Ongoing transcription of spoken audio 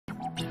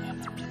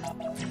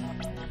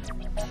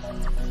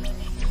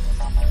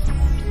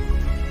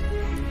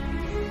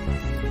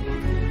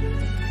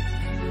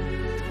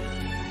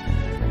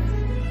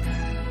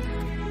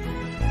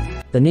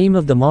The name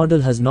of the model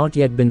has not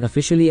yet been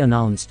officially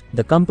announced.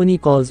 The company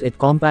calls it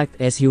compact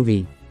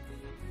SUV.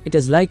 It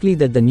is likely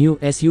that the new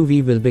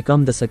SUV will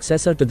become the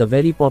successor to the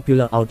very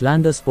popular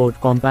Outlander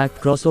Sport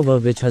compact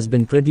crossover, which has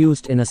been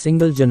produced in a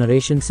single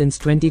generation since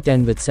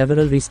 2010 with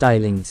several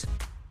restylings.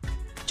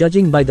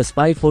 Judging by the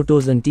spy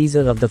photos and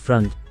teaser of the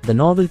front, the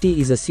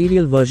novelty is a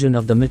serial version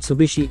of the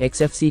Mitsubishi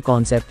XFC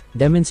concept,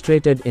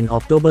 demonstrated in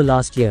October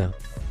last year.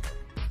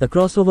 The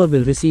crossover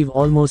will receive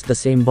almost the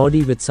same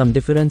body with some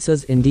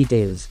differences in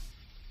details.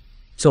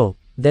 So,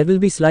 there will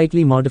be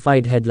slightly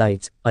modified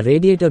headlights, a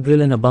radiator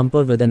grille and a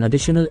bumper with an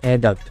additional air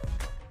duct.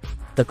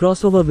 The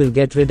crossover will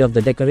get rid of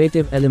the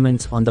decorative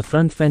elements on the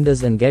front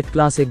fenders and get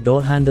classic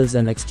door handles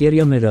and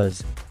exterior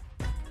mirrors.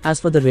 As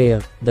for the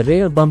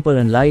rear bumper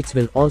and lights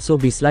will also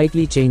be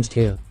slightly changed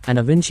here, and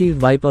a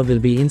windshield wiper will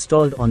be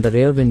installed on the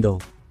rear window.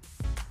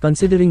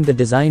 Considering the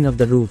design of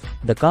the roof,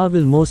 the car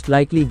will most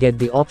likely get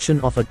the option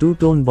of a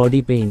two-tone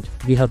body paint.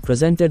 We have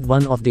presented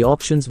one of the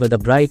options with a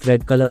bright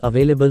red color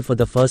available for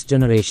the first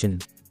generation.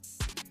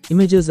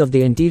 Images of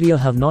the interior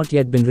have not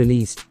yet been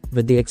released,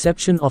 with the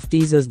exception of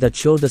teasers that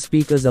show the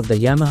speakers of the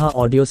Yamaha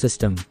audio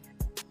system.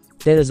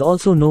 There is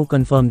also no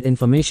confirmed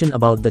information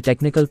about the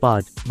technical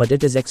part, but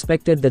it is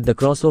expected that the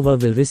crossover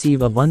will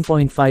receive a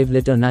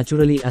 1.5-liter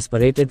naturally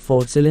aspirated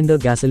 4-cylinder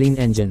gasoline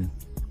engine.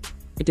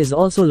 It is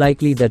also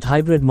likely that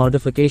hybrid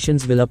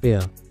modifications will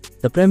appear.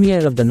 The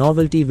premiere of the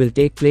novelty will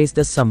take place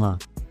this summer.